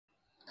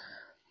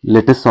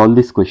Let us solve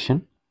this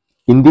question.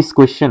 In this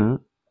question,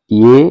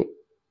 A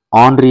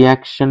on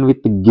reaction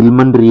with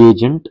Gilman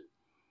reagent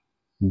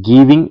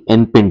giving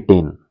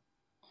N-pentane.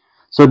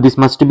 So this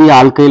must be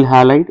alkyl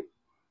halide.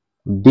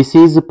 This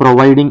is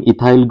providing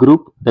ethyl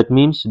group. That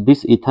means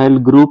this ethyl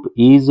group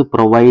is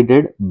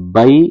provided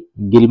by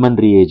Gilman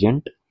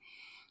reagent,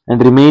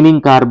 and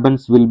remaining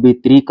carbons will be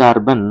 3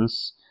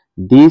 carbons.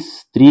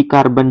 This 3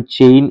 carbon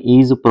chain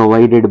is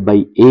provided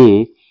by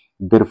A.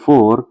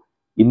 Therefore,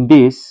 in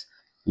this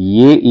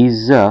A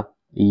is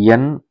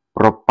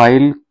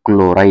N-propyl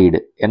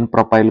chloride.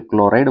 N-propyl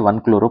chloride,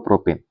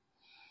 1-chloropropane.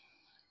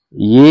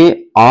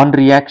 A on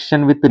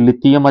reaction with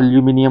lithium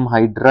aluminum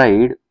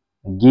hydride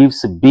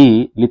gives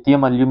B.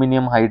 Lithium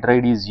aluminum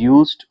hydride is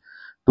used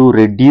to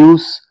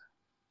reduce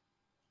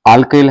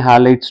alkyl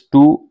halides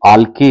to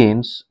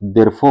alkanes.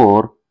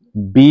 Therefore,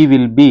 B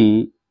will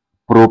be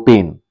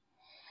propane.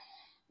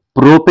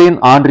 Propane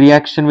on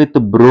reaction with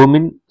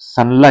bromine,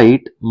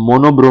 sunlight,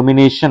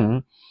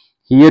 monobromination.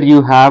 Here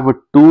you have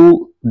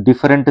two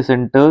different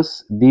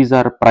centers. These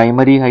are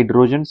primary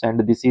hydrogens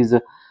and this is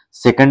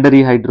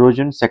secondary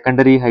hydrogen.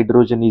 Secondary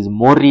hydrogen is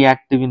more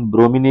reactive in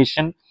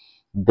bromination.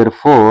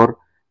 Therefore,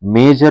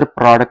 major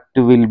product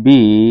will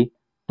be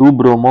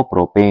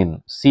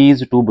 2-bromopropane. C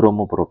is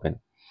 2-bromopropane.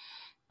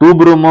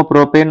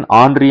 2-bromopropane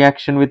on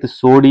reaction with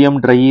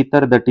sodium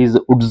diether, that is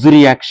Woods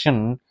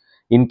reaction.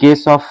 In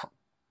case of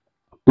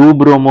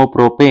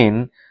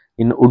 2-bromopropane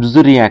in Woods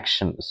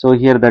reaction, so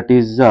here that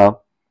is a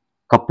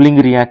coupling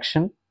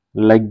reaction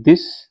like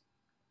this.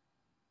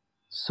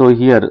 So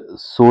here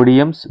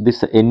sodiums,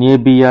 this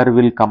NABR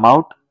will come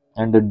out,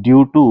 and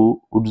due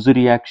to Woods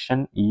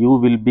reaction you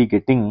will be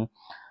getting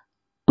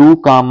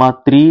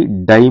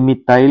 2,3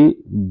 dimethyl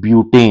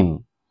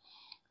butane.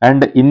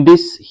 And in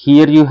this,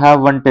 here you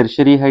have one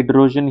tertiary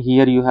hydrogen,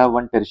 here you have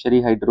one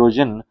tertiary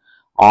hydrogen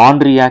on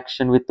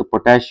reaction with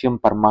potassium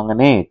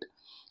permanganate.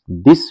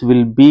 This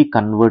will be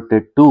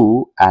converted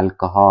to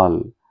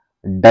alcohol,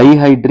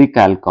 dihydric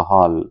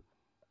alcohol,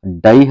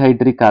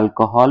 dihydric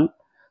alcohol.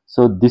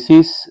 So this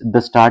is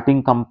the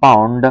starting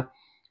compound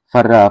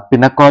for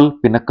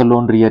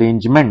pinacolone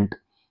rearrangement.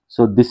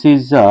 So this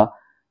is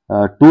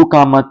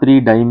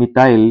 2,3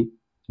 dimethyl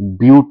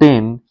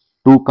butane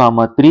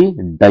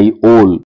 2,3 diol.